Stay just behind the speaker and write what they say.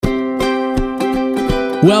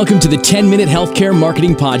Welcome to the 10-Minute Healthcare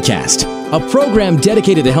Marketing Podcast, a program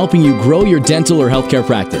dedicated to helping you grow your dental or healthcare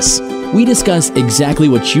practice. We discuss exactly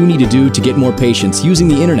what you need to do to get more patients using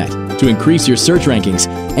the internet, to increase your search rankings,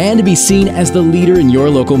 and to be seen as the leader in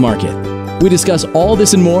your local market. We discuss all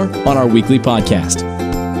this and more on our weekly podcast.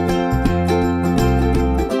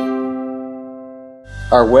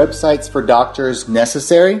 Are websites for doctors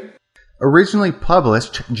necessary? Originally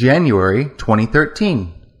published January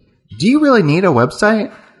 2013. Do you really need a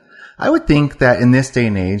website? I would think that in this day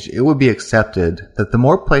and age, it would be accepted that the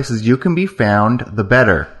more places you can be found, the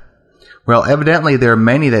better. Well, evidently there are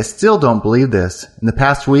many that still don't believe this. In the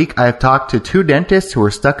past week, I have talked to two dentists who are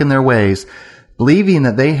stuck in their ways, believing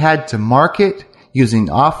that they had to market using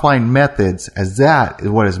offline methods as that is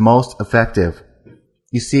what is most effective.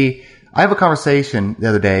 You see, I have a conversation the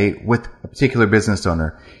other day with a particular business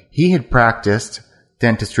owner. He had practiced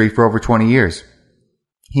dentistry for over 20 years.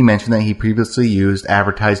 He mentioned that he previously used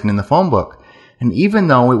advertising in the phone book. And even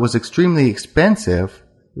though it was extremely expensive,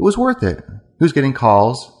 it was worth it. He was getting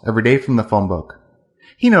calls every day from the phone book.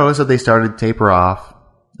 He noticed that they started to taper off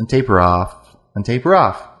and taper off and taper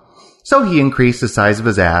off. So he increased the size of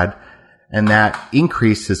his ad, and that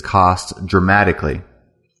increased his costs dramatically.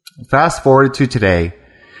 Fast forward to today.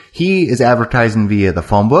 He is advertising via the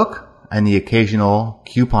phone book and the occasional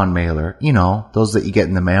coupon mailer. You know, those that you get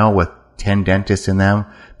in the mail with 10 dentists in them,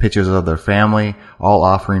 pictures of their family, all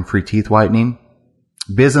offering free teeth whitening.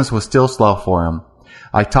 Business was still slow for him.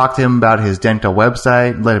 I talked to him about his dental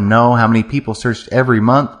website, let him know how many people searched every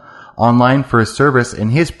month online for his service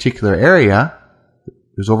in his particular area. It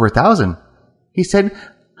was over 1,000. He said,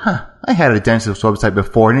 I had a dentist website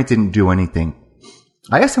before and it didn't do anything.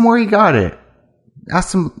 I asked him where he got it.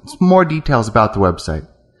 Asked him some more details about the website.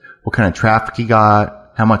 What kind of traffic he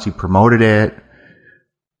got, how much he promoted it.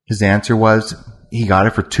 His answer was he got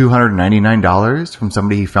it for $299 from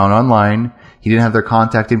somebody he found online. He didn't have their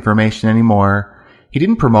contact information anymore. He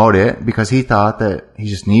didn't promote it because he thought that he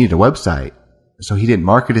just needed a website. So he didn't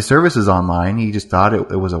market his services online. He just thought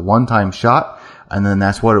it was a one-time shot, and then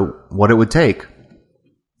that's what it would take.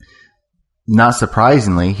 Not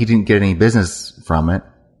surprisingly, he didn't get any business from it,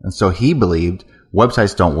 and so he believed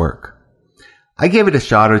websites don't work. I gave it a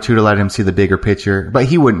shot or two to let him see the bigger picture, but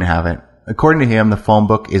he wouldn't have it. According to him, the phone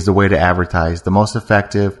book is the way to advertise, the most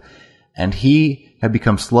effective, and he had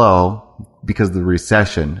become slow because of the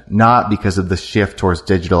recession, not because of the shift towards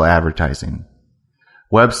digital advertising.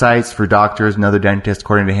 Websites for doctors and other dentists,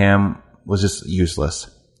 according to him, was just useless.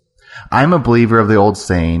 I'm a believer of the old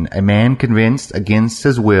saying, a man convinced against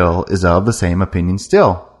his will is of the same opinion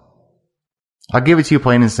still. I'll give it to you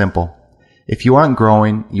plain and simple. If you aren't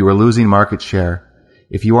growing, you are losing market share.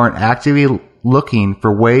 If you aren't actively looking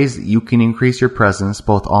for ways that you can increase your presence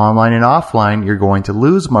both online and offline, you're going to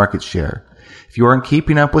lose market share. If you aren't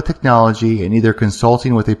keeping up with technology and either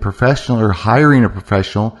consulting with a professional or hiring a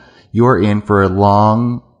professional, you are in for a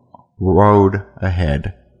long road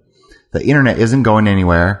ahead. The internet isn't going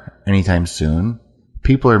anywhere anytime soon.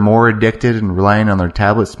 People are more addicted and relying on their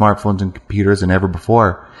tablets, smartphones, and computers than ever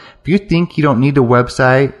before. If you think you don't need a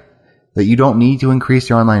website, that you don't need to increase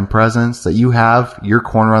your online presence, that you have your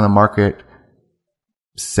corner on the market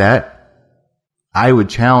set, I would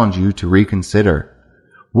challenge you to reconsider.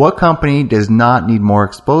 What company does not need more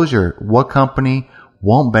exposure? What company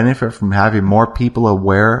won't benefit from having more people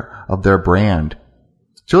aware of their brand?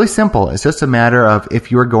 It's really simple. It's just a matter of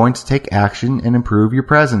if you are going to take action and improve your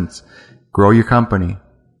presence, grow your company.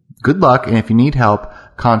 Good luck, and if you need help,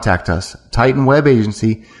 contact us. Titan Web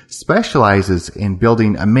Agency specializes in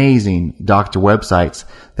building amazing doctor websites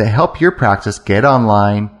that help your practice get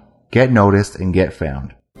online, get noticed, and get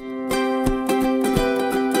found.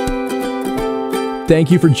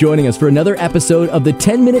 Thank you for joining us for another episode of the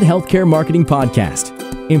 10-Minute Healthcare Marketing Podcast.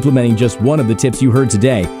 Implementing just one of the tips you heard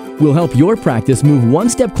today will help your practice move one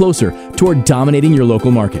step closer toward dominating your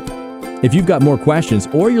local market. If you've got more questions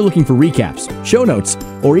or you're looking for recaps, show notes,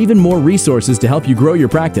 or even more resources to help you grow your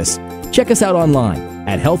practice, check us out online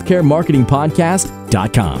at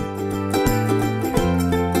healthcaremarketingpodcast.com.